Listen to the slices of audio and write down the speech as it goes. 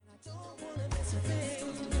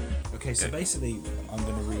Okay, so basically, I'm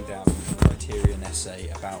going to read out a Criterion essay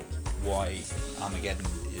about why Armageddon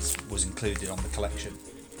was included on the collection.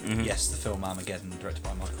 Mm-hmm. Yes, the film Armageddon, directed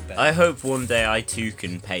by Michael Bay. I hope one day I too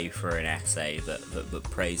can pay for an essay that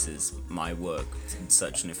praises my work to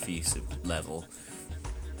such an effusive level.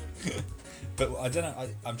 But I don't know.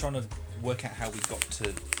 I'm trying to work out how we got to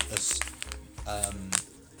us.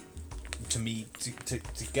 To me, to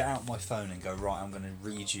get out my phone and go, right, I'm going to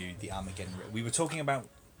read you the Armageddon. We were talking about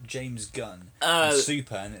James Gunn and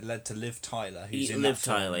Super, and it led to Liv Tyler, who's in Liv that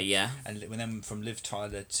film. Tyler, yeah. And then from Liv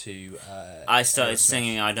Tyler to I started Aerosmith.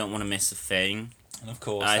 singing "I Don't Want to Miss a Thing," and of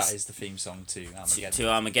course that is the theme song to Armageddon. To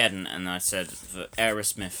Armageddon, and I said that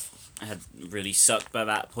Aerosmith had really sucked by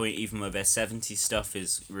that point, even though their 70s stuff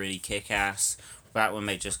is really kick-ass. Back when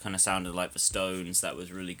they just kind of sounded like the Stones, that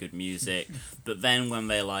was really good music. But then when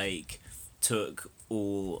they took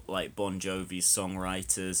all Bon Jovi's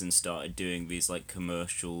songwriters and started doing these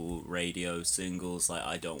commercial radio singles like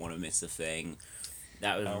 "I Don't Want to Miss a Thing,"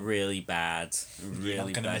 that was really bad,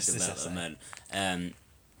 really bad development.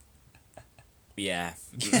 Yeah.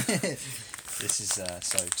 This is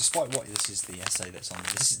so. Despite what this is the essay that's on.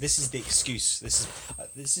 This is the excuse. This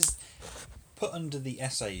is put under the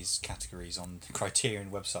essays categories on the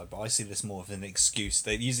Criterion website, but I see this more of an excuse.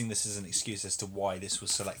 They're using this as an excuse as to why this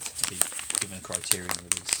was selected to be given a Criterion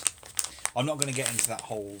release. I'm not going to get into that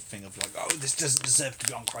whole thing of this doesn't deserve to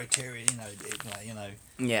be on Criterion,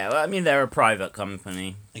 Yeah, well, I mean, they're a private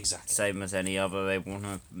company. Exactly. Same as any other. They want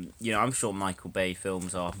to, I'm sure Michael Bay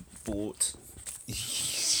films are bought.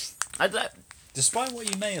 Despite what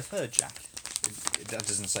you may have heard, Jack. That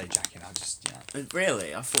doesn't say Jack, I just,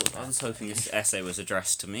 Really? I was hoping this essay was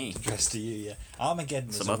addressed to me. Addressed to you, yeah.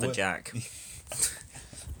 Armageddon Some other Jack.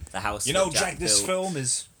 The house. Jack, this film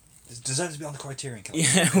deserves to be on the Criterion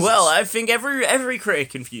collection. Yeah, well, I think every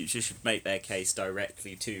critic in future should make their case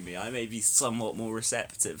directly to me. I may be somewhat more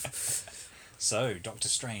receptive. So, Doctor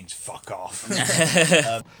Strange, fuck off.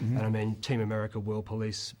 And I mean, Team America, World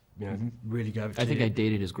Police, really gave it to I think you. I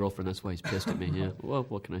dated his girlfriend, that's why he's pissed at me, yeah. Well,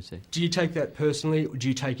 what can I say? Do you take that personally? Do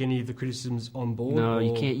you take any of the criticisms on board? No,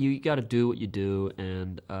 you can't. You got to do what you do,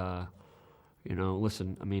 and,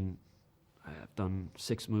 listen, I mean, I've done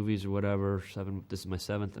 6 movies or whatever, 7, this is my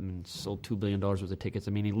 7th, I mean, sold $2 billion worth of tickets.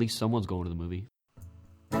 I mean, at least someone's going to the movie.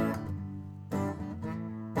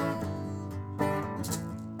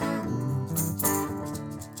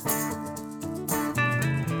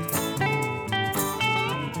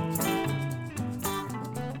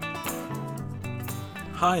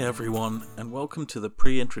 Hi everyone, and welcome to the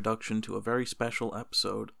pre-introduction to a very special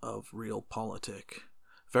episode of Real Politic.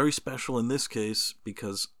 Very special in this case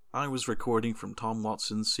because I was recording from Tom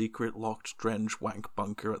Watson's secret locked drench wank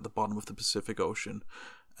bunker at the bottom of the Pacific Ocean,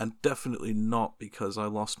 and definitely not because I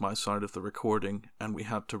lost my side of the recording and we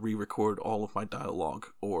had to re-record all of my dialogue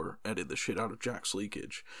or edit the shit out of Jack's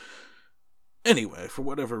leakage. Anyway, for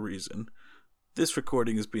whatever reason, this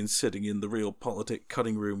recording has been sitting in the Real Politic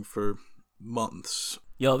cutting room for months.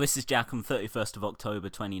 Yo, this is Jack on 31st of October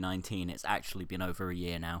 2019. It's actually been over a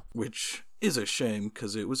year now. Which is a shame,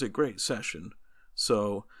 because it was a great session.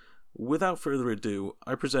 So, without further ado,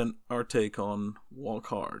 I present our take on Walk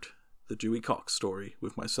Hard, the Dewey Cox story,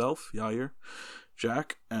 with myself, Yair,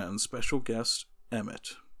 Jack, and special guest,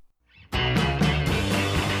 Emmett.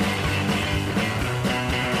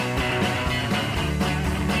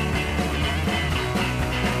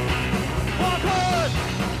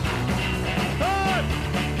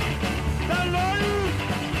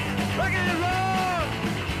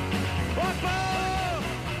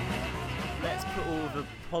 Let's put all the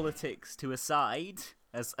politics to a side,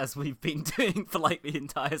 as we've been doing for the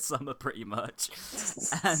entire summer pretty much.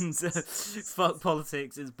 And fuck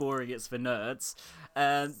politics, it's boring, it's for nerds.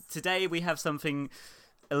 Today we have something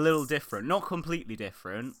a little different, not completely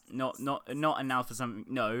different, not a now for something.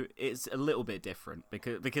 No, it's a little bit different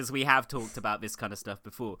because we have talked about this kind of stuff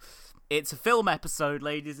before. It's a film episode,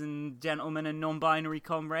 ladies and gentlemen and non-binary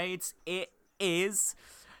comrades. It is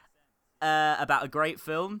about a great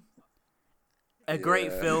film. A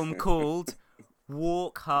great film called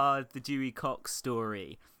Walk Hard, the Dewey Cox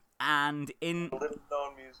Story. And in...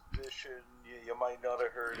 Little-known musician, you might not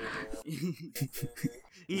have heard of him.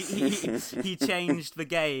 he changed the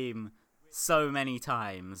game so many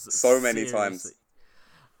times. So many times.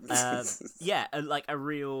 Yeah, like a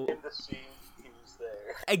real... In the scene, he was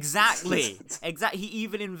there. Exactly. He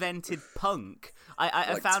even invented punk.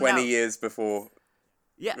 I found 20 out... years before.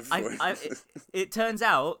 Yeah, it turns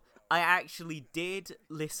out I actually did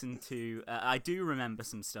listen to... I do remember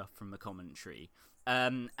some stuff from the commentary.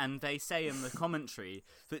 And they say in the commentary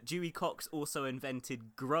that Dewey Cox also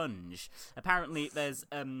invented grunge. Apparently,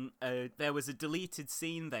 there was a deleted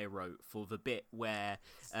scene they wrote for the bit where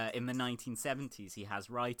in the 1970s he has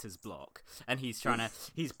writer's block, and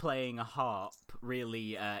he's playing a harp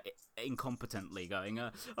really incompetently, going,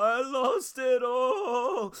 "I lost it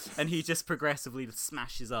all," and he just progressively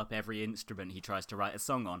smashes up every instrument he tries to write a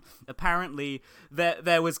song on. Apparently,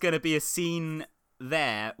 there was going to be a scene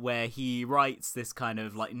there where he writes this kind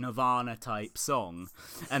of like Nirvana type song,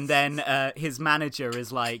 and then his manager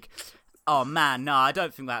is like, "Oh man, no, I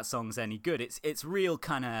don't think that song's any good. It's real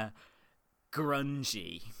kind of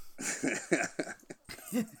grungy."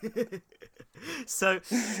 So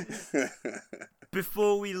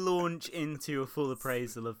before we launch into a full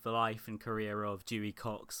appraisal of the life and career of Dewey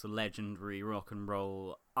Cox, the legendary rock and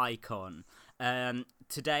roll icon,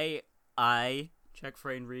 today Jack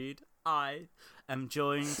Frayne Reed, I am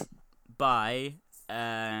joined by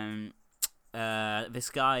this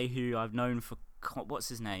guy who I've known for, what's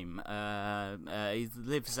his name? He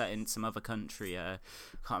lives in some other country. Can't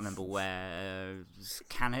remember where.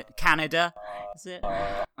 Canada, is it?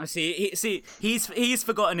 I see. He's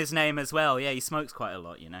forgotten his name as well. Yeah, he smokes quite a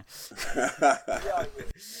lot, you know.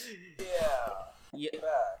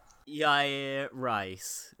 Yair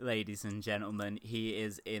Rice, ladies and gentlemen, he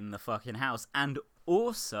is in the fucking house. And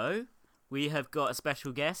also, we have got a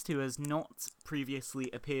special guest who has not previously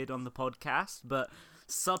appeared on the podcast, but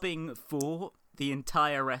subbing for the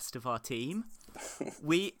entire rest of our team.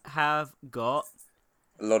 We have got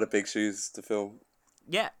a lot of big shoes to fill.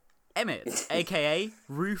 Yeah, Emmett, aka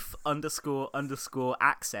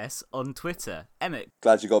Roof__access on Twitter. Emmett.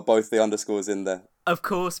 Glad you got both the underscores in there. Of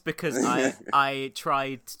course, because I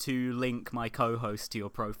tried to link my co-host to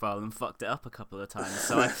your profile and fucked it up a couple of times.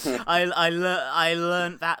 So I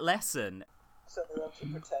learned that lesson. Send them to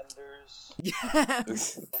Pretenders. Yeah.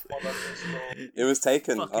 It was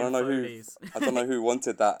taken. Fucking I don't know phonies. who. I don't know who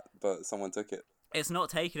wanted that, but someone took it. It's not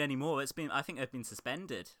taken anymore. I think they've been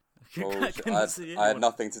suspended. Oh, I had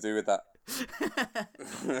nothing to do with that.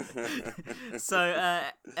 So,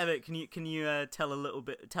 Emmett, can you tell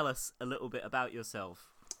us a little bit about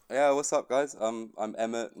yourself? Yeah, what's up, guys? I'm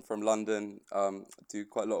Emmett. I'm from London. I do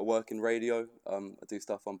quite a lot of work in radio. I do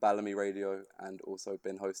stuff on Bellamy Radio, and also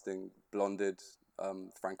been hosting Blonded,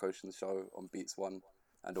 Frank Ocean's show on Beats One,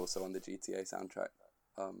 and also on the GTA soundtrack.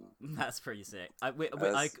 That's pretty sick.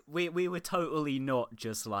 We were totally not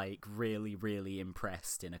just like really, really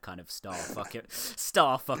impressed in a kind of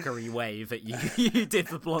starfuckery way that you did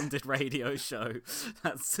the Blonded radio show.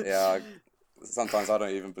 That's Sometimes I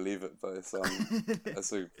don't even believe it, but it's a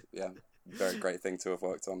very great thing to have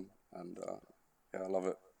worked on, and I love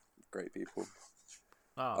it. Great people.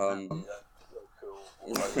 Oh, I've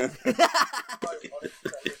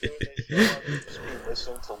just been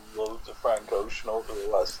listening to loads of Frank Ocean over the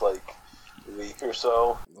last week or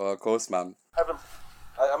so. Well, of course, man. I've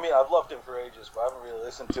loved him for ages, but I haven't really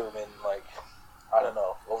listened to him in I don't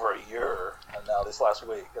know, over a year, and now this last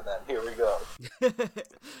week, and then here we go.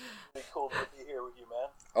 Be cool to be here with you, man.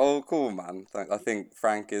 Oh, cool, man. I think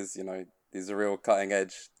Frank is, he's a real cutting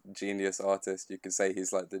edge genius artist. You could say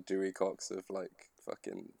he's like the Dewey Cox of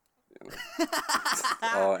fucking,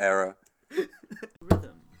 our era.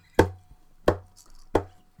 Rhythm.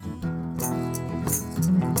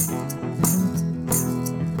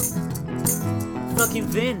 Fucking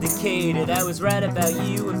vindicated, I was right about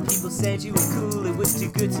you when people said you were cool. It was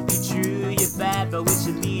too good to be true. You're bad, but what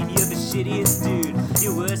you mean? You're the shittiest dude.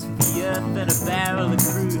 You're worse for the earth than a barrel of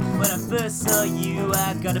crude. When I first saw you,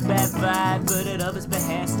 I got a bad vibe, but at others'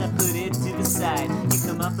 behest, I put it to the side. You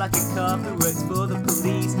come off like a cop who works for the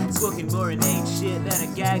police, squawking more inane shit than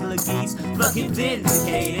a gaggle of geese. Fucking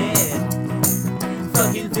vindicated.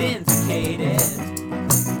 Fucking vindicated.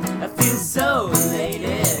 I feel so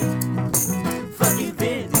elated. Fucking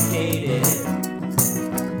vindicated.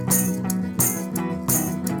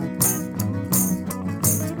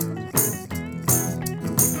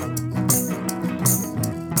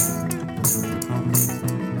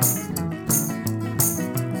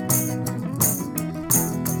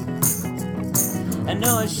 I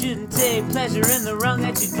know I shouldn't take pleasure in the wrong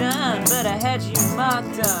that you done, but I had you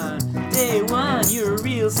marked on day one. You're a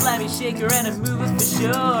real slimy shaker and a mover for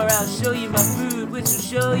sure. I'll show you my food, which will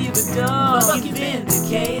show you the door. Fucking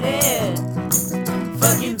vindicated.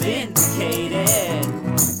 Fucking vindicated.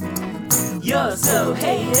 You're so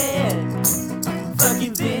hated.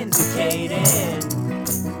 Fucking vindicated.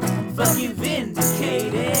 Fucking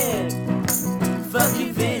vindicated.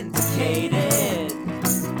 Fucking vindicated.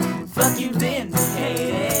 Fucking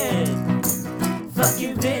vindicated.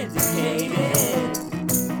 Fucking vindicated.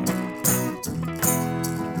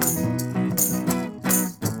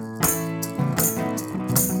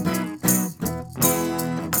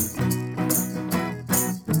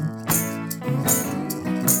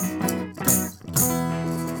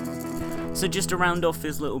 So just to round off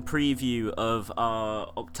this little preview of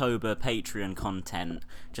our October Patreon content,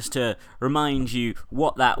 just to remind you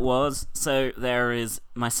what that was. So there is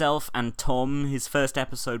myself and Tom, his first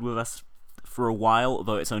episode with us for a while,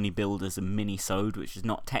 although it's only billed as a mini-sode, which is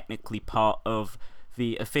not technically part of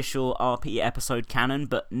the official RP episode canon,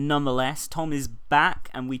 but nonetheless, Tom is back,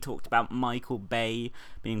 and we talked about Michael Bay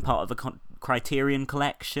being part of the Criterion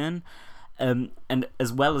Collection. And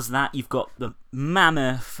as well as that, you've got the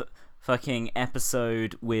mammoth fucking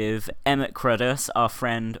episode with Emmett Cruddas, our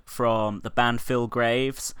friend from the band Phil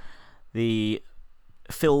Graves, the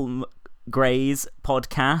Film Grays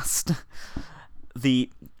podcast, the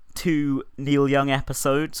 2 Neil Young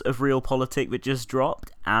episodes of Real Politic that just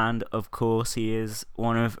dropped, and of course he is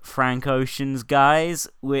one of Frank Ocean's guys,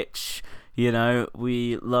 which, you know,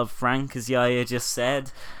 we love Frank, as Yaya just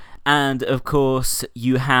said. And of course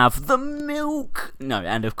you have the milk. No,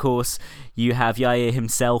 and of course you have Yaya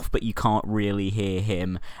himself, but you can't really hear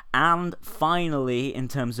him. And finally, in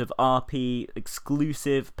terms of RP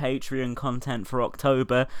exclusive Patreon content for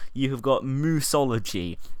October, you have got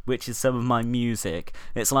Mooseology, which is some of my music.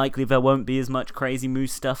 It's likely there won't be as much Crazy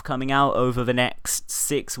Moose stuff coming out over the next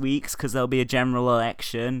 6 weeks because there'll be a general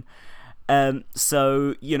election.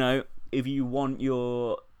 So, you know, if you want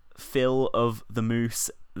your fill of the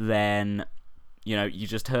Moose, then, you know, you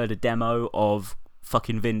just heard a demo of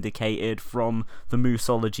fucking Vindicated from the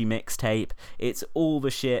Mooseology mixtape. It's all the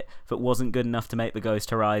shit that wasn't good enough to make the Ghost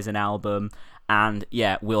Horizon album. And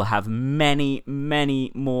yeah, we'll have many,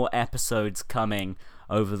 many more episodes coming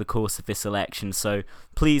over the course of this election. So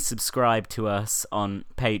please subscribe to us on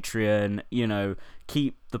Patreon. You know,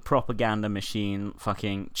 keep the propaganda machine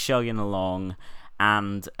fucking chugging along.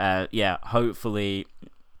 And yeah, hopefully,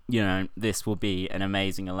 you know, this will be an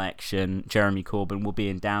amazing election. Jeremy Corbyn will be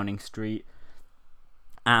in Downing Street,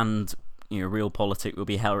 and, you know, Real Politic will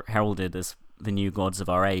be heralded as the new gods of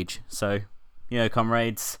our age. So, you know,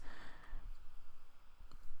 comrades,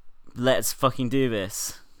 let's fucking do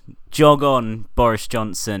this. Jog on, Boris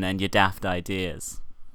Johnson and your daft ideas.